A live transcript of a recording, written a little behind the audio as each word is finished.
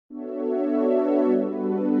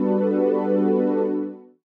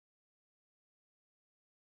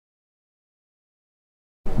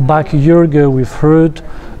Back a year ago, we've heard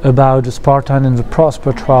about the Spartan and the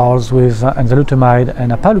Prosper trials with enzalutamide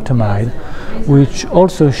and apalutamide, which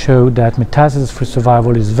also showed that metastasis-free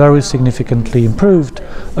survival is very significantly improved,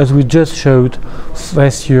 as we just showed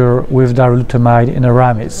last year with darolutamide in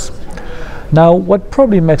ARAMIS. Now, what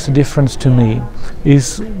probably makes a difference to me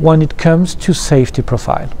is when it comes to safety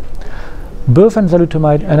profile. Both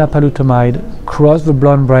enzalutamide and apalutamide cross the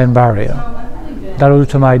blood-brain barrier.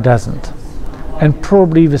 Darolutamide doesn't. And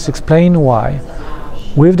probably this explains why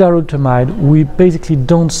with darolutamide we basically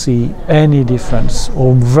don't see any difference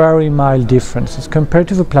or very mild differences compared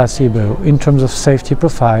to the placebo in terms of safety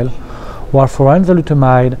profile, while for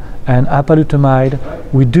enzalutamide and apalutamide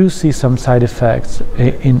we do see some side effects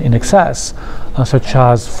in excess, such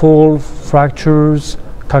as fall, fractures,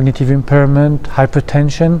 cognitive impairment,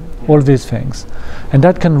 hypertension, all these things. And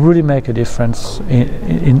that can really make a difference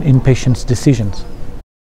in patients' decisions.